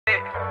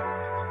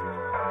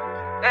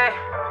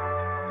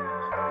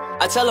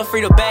I tell her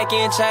free the back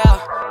end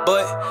child,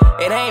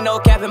 but it ain't no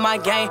cap in my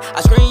game.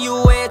 I screen you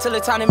away till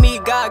it's time to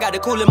meet God. Got the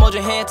cool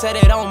emoji hand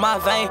tatted on my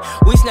vein.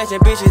 We snatching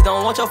bitches,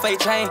 don't want your fake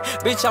chain.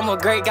 Bitch, I'm a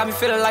great, got me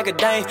feeling like a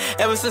dame.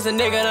 Ever since a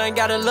nigga done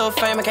got a little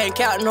fame, I can't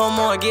count no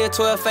more and get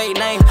 12 fake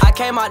names. I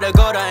came out the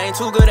gutter, ain't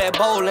too good at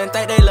bowling.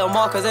 Think they little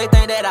more cause they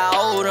think that I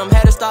owe them.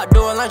 Had to start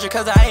doing lunch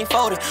cause I ain't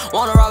folding.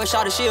 Wanna rock a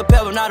shot of shit,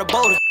 pebble, not a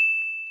boulder.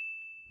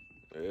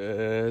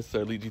 Yeah,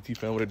 sir, Leek GT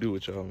fan, what to do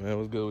with y'all, man?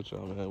 What's good with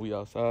y'all, man? We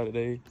outside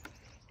today.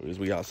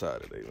 We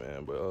outside today,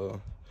 man. But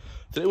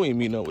today we ain't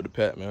meeting up with the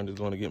Pat, man. I'm just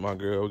gonna get my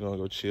girl. We're gonna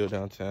go chill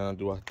downtown,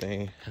 do our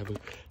thing,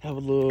 have a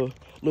little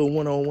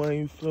one-on-one.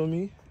 You feel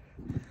me?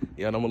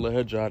 Yeah, and I'm gonna let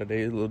her drive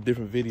today. It's a little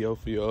different video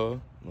for y'all.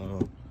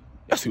 Y'all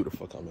see what the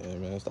fuck I'm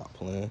in, man. Stop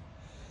playing.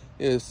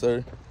 Yes,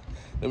 sir.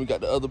 Then we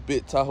got the other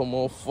bit Tahoe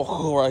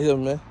motherfucker right here,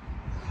 man.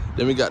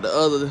 Then we got the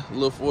other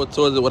little Ford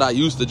towards what I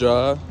used to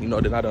drive. You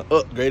know, then I done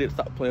upgraded.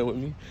 Stop playing with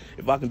me.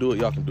 If I can do it,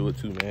 y'all can do it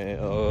too,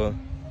 man.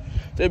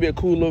 That'd be a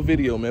cool little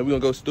video, man. We're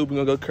gonna go stupid,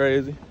 we're gonna go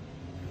crazy.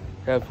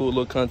 Have a cool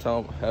little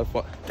content, have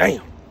fun.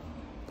 Damn!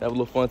 Have a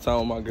little fun time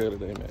with my girl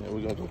today, man.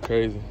 We're gonna go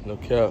crazy, no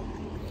cap.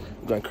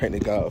 We're gonna crank the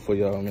guy up for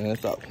y'all, man.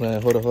 Stop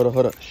playing.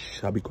 Hold up.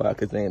 Shh, I'll be quiet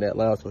because they ain't that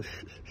loud, so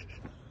shh.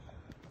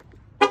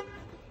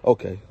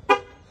 Okay.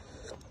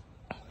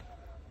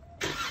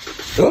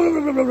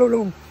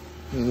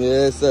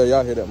 Yes, sir.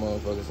 Y'all hear that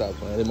motherfucker. Stop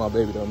playing. It's my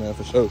baby, though, man,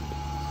 for sure.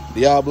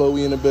 Diablo,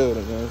 we in the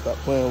building, man. Stop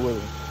playing with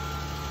it.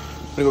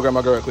 Let me go grab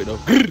my girl right quick, though.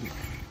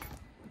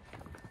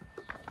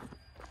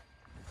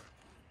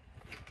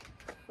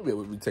 It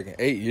would be taking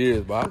 8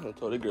 years, but I done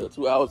told that girl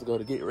 2 hours ago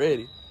to get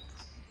ready.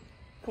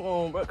 Come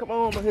on, bro. Come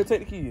on, bro. Here, take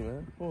the key,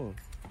 man. Come on.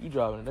 You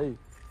driving today.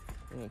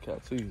 I ain't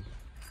cat to you.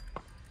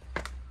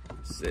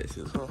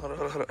 Sexy. Hold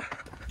on.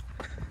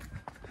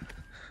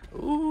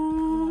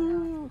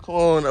 Ooh. Come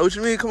on. What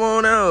you mean? Come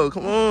on now.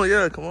 Come on.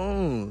 Yeah, come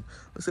on.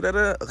 Let's see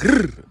that.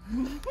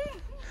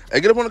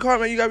 Hey, get up on the car,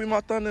 man. You got to be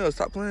my thumbnail.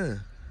 Stop playing.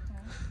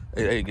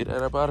 Hey, get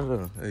that up out of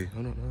there. Hey,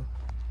 hold on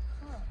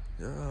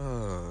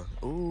now.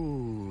 Yeah.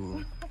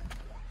 Ooh.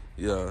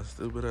 Yeah,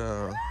 stupid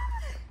ass.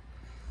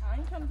 I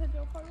ain't come to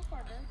your car, girl.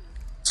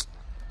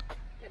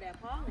 Get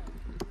that pollen.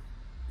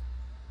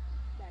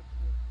 Back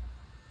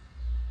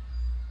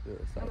Yeah,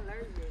 stop. I'm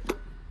allergic.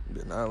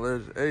 You're not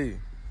allergic. Hey,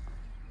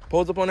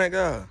 pose up on that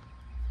guy.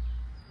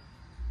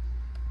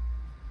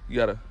 You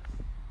gotta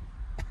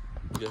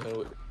get him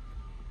with it.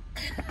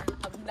 I'm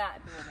not doing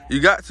that. You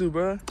got to,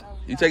 bro.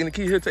 You taking the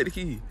key? Here, take the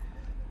key.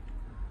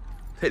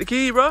 Take the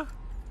key, bro.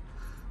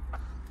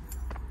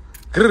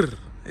 Grr.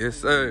 Yes,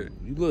 sir.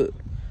 You look.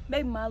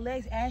 Baby, my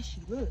legs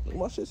ashy. Look.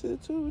 My shit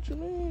said too. What you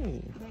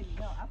mean? Baby,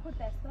 no, I put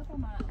that stuff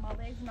on my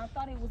legs and I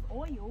thought it was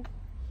oil,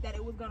 that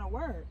it was gonna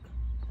work,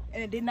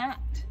 and it did not.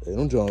 Hey,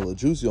 them drawing a little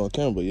juicy on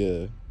camera, but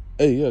yeah.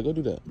 Hey, yeah, go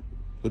do that.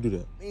 Go do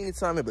that.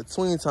 Anytime in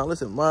between time,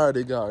 let's admire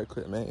the guy right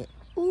quick, man.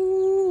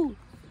 Ooh.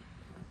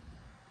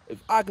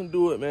 If I can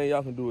do it, man,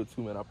 y'all can do it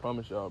too, man. I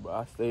promise y'all, bro.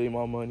 I save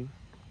my money.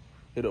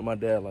 Hit up my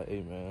dad like,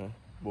 hey, man.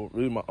 But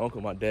really, my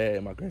uncle, my dad,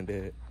 and my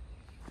granddad.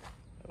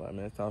 Like,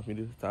 man, it's time for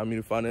me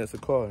to finance a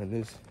car, and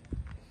this.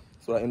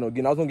 So, you know,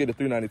 again, I was gonna get the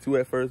 392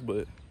 at first,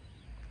 but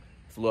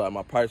it's a little out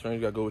my price range.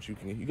 You gotta go what you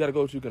can. You gotta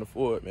go what you can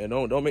afford, man.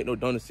 Don't make no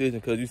dumb decision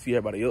because you see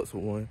everybody else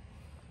with one.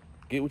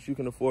 Get what you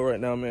can afford right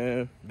now,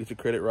 man. Get your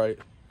credit right.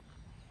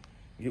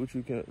 Get what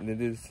you can,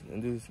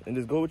 and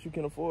just go what you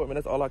can afford, man.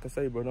 That's all I can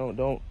say, bro.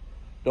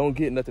 Don't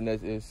get nothing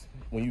that is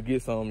when you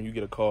get something, you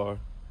get a car.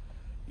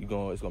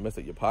 It's gonna mess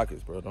up your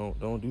pockets, bro.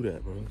 Don't do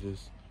that, bro.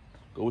 Just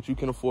go what you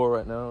can afford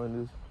right now,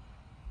 and just,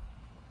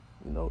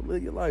 you know,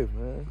 live your life,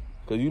 man.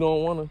 Cause you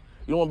don't wanna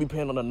be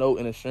paying on a note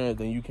and insurance,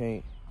 then you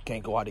can't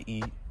go out to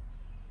eat,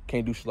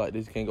 can't do shit like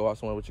this, can't go out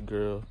somewhere with your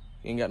girl.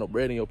 You ain't got no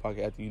bread in your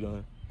pocket after you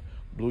done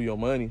blew your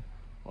money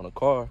on a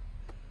car.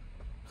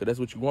 So that's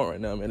what you want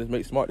right now, man. Just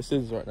make smart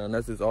decisions right now. And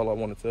that's just all I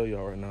want to tell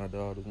y'all right now,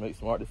 dog. Just make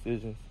smart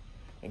decisions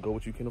and go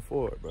what you can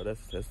afford, bro.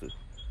 That's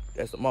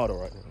the motto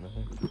right now,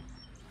 man.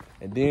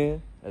 And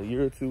then a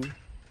year or two,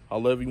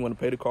 however you want to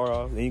pay the car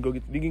off, then you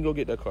can go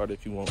get that car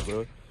that you want,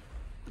 bro.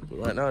 But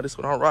right now, this is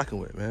what I'm rocking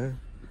with, man.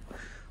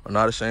 I'm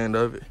not ashamed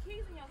of it.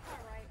 Keys in your car,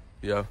 right?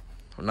 Yeah,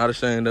 I'm not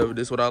ashamed of it.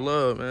 This is what I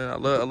love, man. I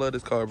love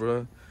this car, bro.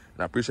 And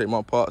I appreciate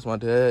my pops, my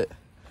dad,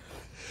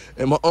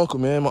 and my uncle,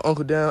 man. My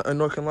uncle down in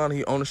North Carolina,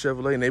 he owned a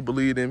Chevrolet, and they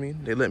believed in me.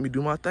 They let me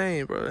do my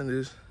thing, bro. And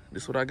this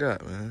is what I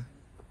got, man.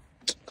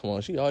 Come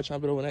on, she always trying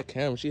to be over that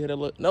camera. She had that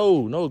look.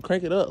 No,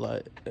 crank it up,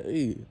 like,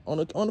 hey, on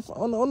the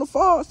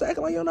fall,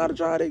 acting like you don't know how to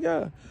drive that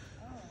guy.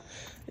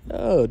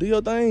 Oh. Yo, do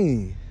your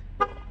thing.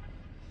 The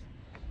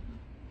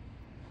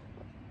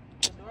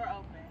door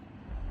open.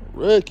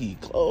 Rookie,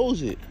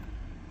 close it.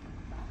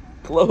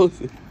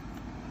 Close it.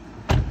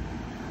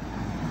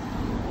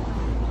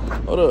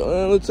 Hold up,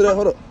 man, look to that.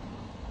 Hold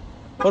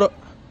up.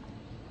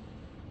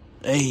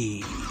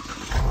 Hey.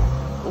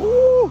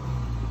 Ooh.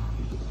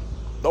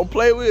 Don't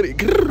play with it.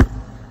 Grrr.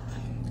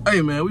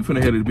 Hey, man, we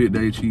finna head to the Big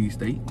Day Cheese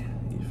Steak.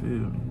 You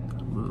feel me?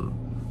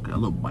 Got a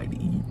little bite to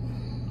eat.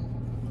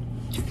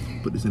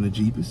 Put this in the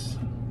Jeepers.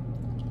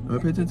 Pay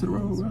attention to the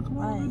road, bro. Come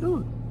on, do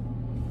it.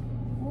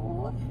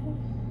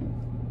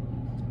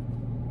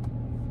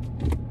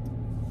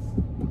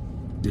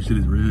 This shit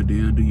is real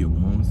deal. Do you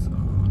want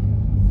some?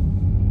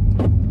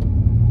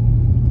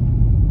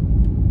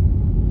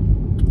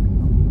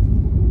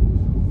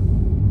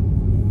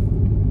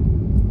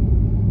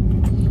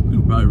 We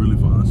could probably really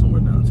find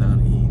somewhere downtown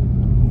to eat.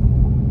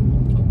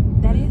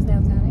 That is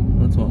downtown, ain't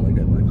it? I'm talking like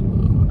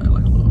at a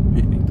little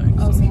picnic thing.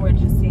 Oh, somewhere to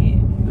just sit.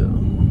 Yeah.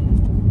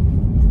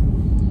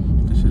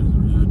 This shit is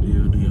real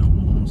deal. Do you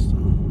want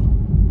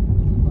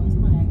some? Well,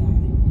 somebody got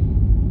it.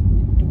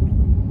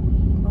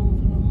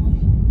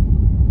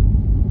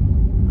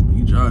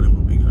 You drive them,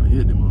 we gotta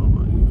hit them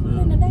motherfuckers. You feel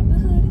In the me?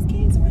 neighborhood, there's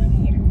kids around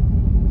here.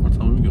 I'm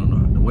telling you, we get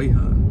on the way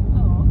high.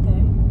 Oh,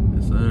 okay.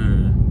 Yes,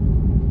 sir.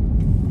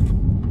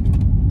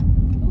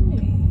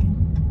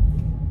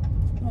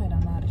 Right,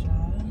 I'm out of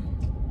shot.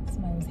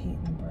 Somebody was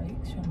hitting the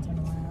brakes, trying to turn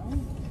around.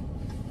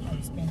 Trying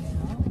to spin it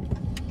out.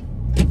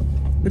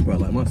 It's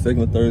probably like my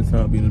second or third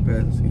time being in the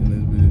passenger seat in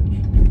this bitch.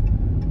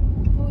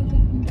 What was that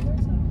from the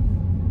first time?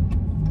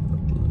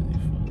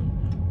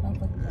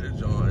 This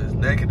joint is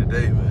naked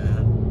today,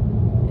 man.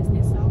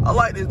 It's so. I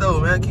like this though,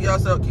 man. Keep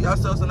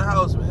yourselves in the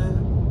house, man.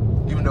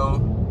 Even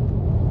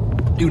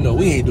though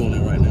we ain't doing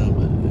that right now,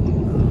 but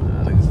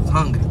niggas is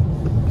hungry.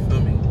 You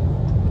feel me?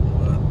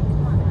 But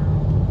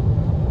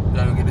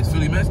gotta get this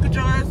Philly man. Get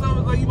your ass up.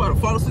 It's like you about to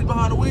fall asleep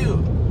behind the wheel.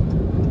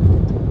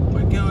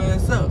 But get your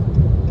ass up.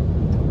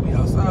 We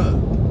outside.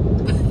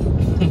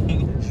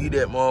 Eat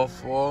that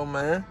motherfucker,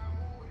 man.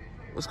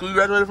 What school you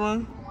graduated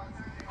from?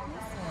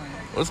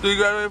 What school you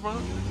graduated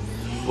from?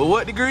 Well,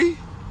 what degree?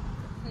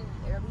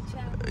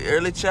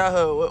 Early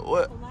childhood.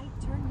 What?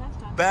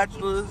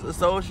 Bachelor's,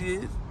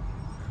 associates,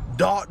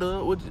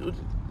 doctor. What you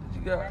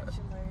got?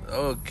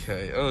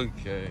 Okay.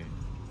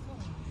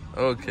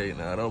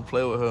 Now don't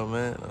play with her,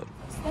 man.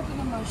 Stepping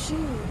on my shoes.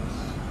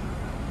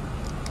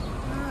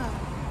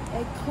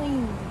 They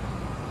clean.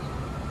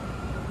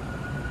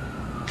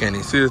 Can't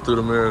even see us through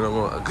the mirror no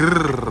more.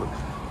 Grrr.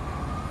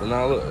 But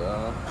now look,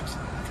 y'all.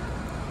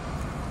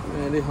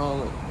 Man, they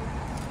home.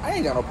 I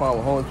ain't got no problem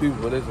with homeless people,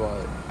 but it's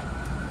like.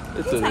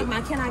 He's like,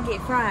 man, can I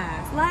get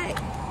fries? Like.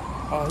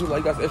 Oh, he's like,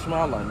 you got some extra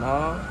money? I'm like,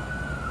 nah.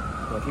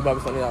 Like, he bought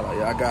me something out. Like,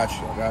 yeah, I got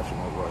you,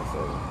 my boy. So,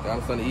 got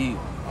him something to eat.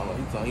 I'm like,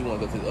 he told me he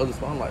want to go to the other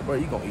spot. I'm like, bro,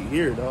 you gonna eat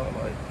here, dog.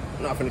 Like,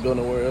 I'm not finna go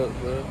nowhere else,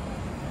 bro.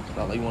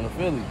 Not like you want a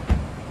Philly.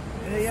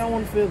 Yeah, I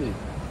want a Philly.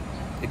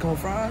 It come with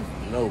fries?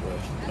 No, bro.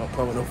 Don't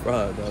come with no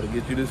fries, dog. To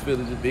get you this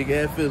Philly, this big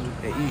ass Philly,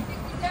 and eat.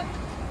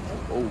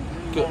 Oh,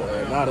 cut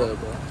that not up,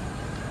 bro.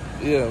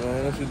 Yeah,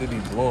 man, that shit just be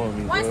blowing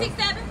me, bro.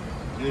 167.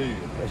 Yeah,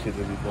 that shit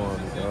just be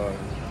blowing me, dog.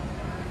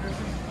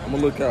 I'm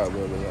gonna look out,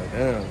 brother. Like,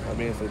 damn, I'm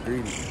being so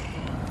greedy.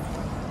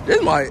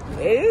 This might,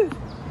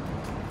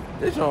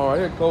 this one right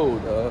here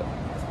cold, dog.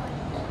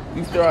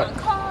 You still right?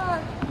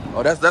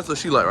 Oh, that's what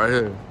she like right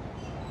here.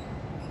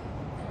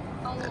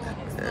 Oh,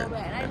 it's so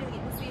bad. I didn't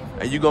get to see it.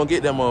 And you gonna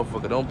get that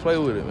motherfucker. Don't play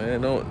with it,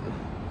 man. Don't.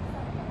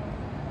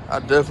 I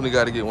definitely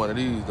got to get one of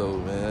these though,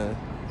 man.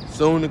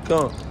 Soon to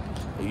come.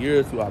 A year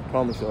or two, I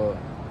promise y'all.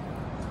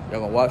 Y'all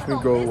gonna watch me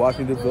grow, watch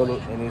me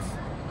develop, and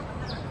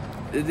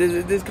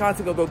this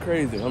content gonna go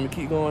crazy. I'm gonna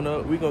keep going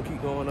up. We gonna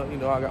keep going up. You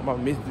know, I got my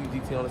Miss Leek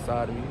GT on the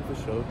side of me for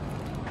sure,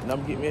 and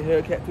I'm gonna get me a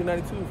Hellcat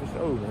 292 for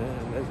sure,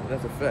 man.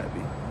 That's a fact,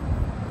 B.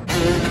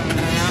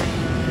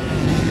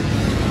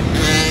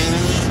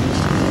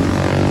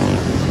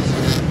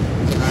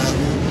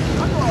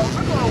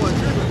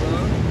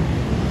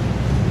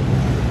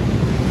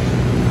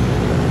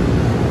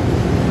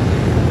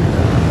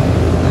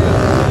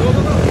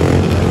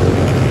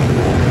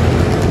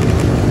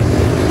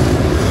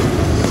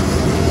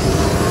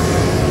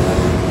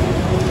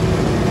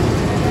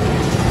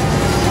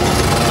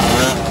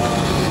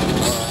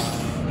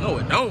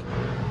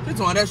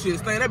 That shit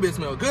stink. That bitch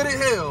smell good as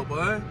hell,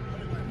 boy.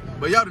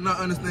 But y'all do not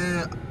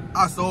understand.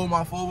 I sold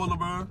my 4-wheeler,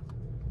 bro.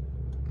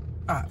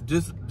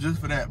 Just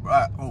for that,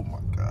 bro. Oh my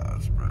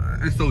gosh, bro.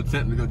 It's so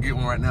tempting to go get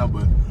one right now,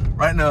 but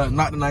right now is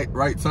not the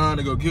right time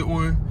to go get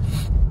one.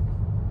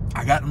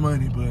 I got the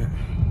money, but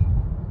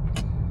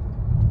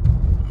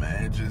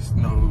man, just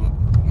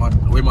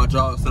the way my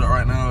job's set up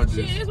right now.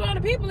 Shit, it's one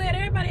of the people that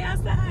everybody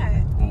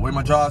outside. The way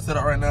my job's set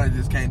up right now, you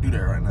just can't do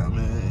that right now,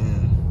 man.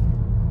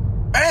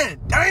 Man,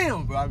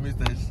 damn, bro, I missed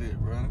that shit,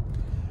 bro.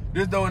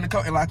 This though in I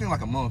think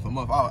like a month.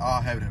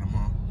 I'll have it in a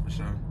month for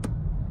sure.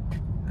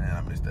 Man,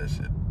 I missed that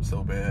shit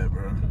so bad,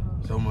 bro.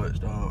 So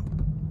much, dog.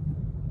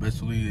 Best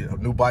believe it. A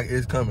new bike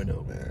is coming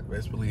though, man.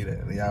 Best believe that.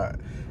 And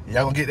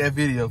y'all gonna get that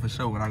video for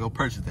sure when I go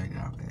purchase that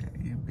guy, man.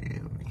 You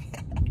feel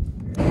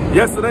me?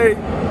 Yesterday,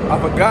 I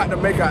forgot to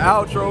make an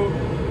outro.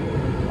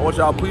 I want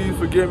y'all please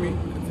forgive me.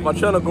 My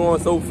channel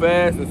going so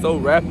fast and so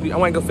rapidly. I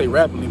ain't gonna say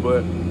rapidly,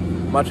 but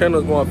my channel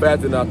is going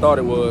faster than I thought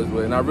it was,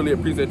 and I really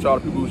appreciate y'all,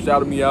 the people who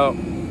shouted me out,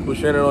 who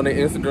shared it on their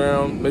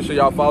Instagram. Make sure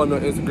y'all follow me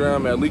on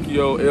Instagram at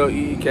Leekio,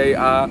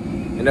 L-E-E-K-I,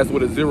 and that's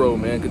with a 0,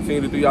 man.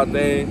 Continue to do y'all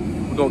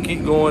thing. We're gonna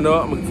keep going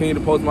up. I'm gonna continue to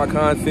post my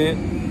content,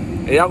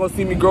 and y'all gonna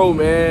see me grow,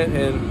 man.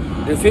 And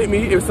just hit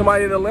me. If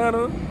somebody in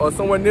Atlanta or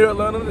somewhere near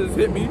Atlanta, just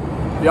hit me.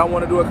 If y'all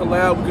want to do a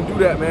collab, we can do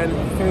that, man.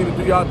 Just continue to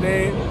do y'all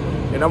thing,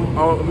 and I'm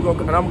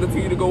gonna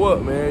continue to go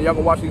up, man. Y'all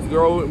can watch these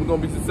girls, and we're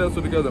gonna be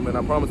successful together, man.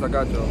 I promise I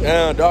got y'all.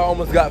 Damn, dog,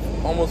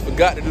 almost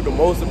forgot to do the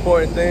most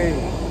important thing.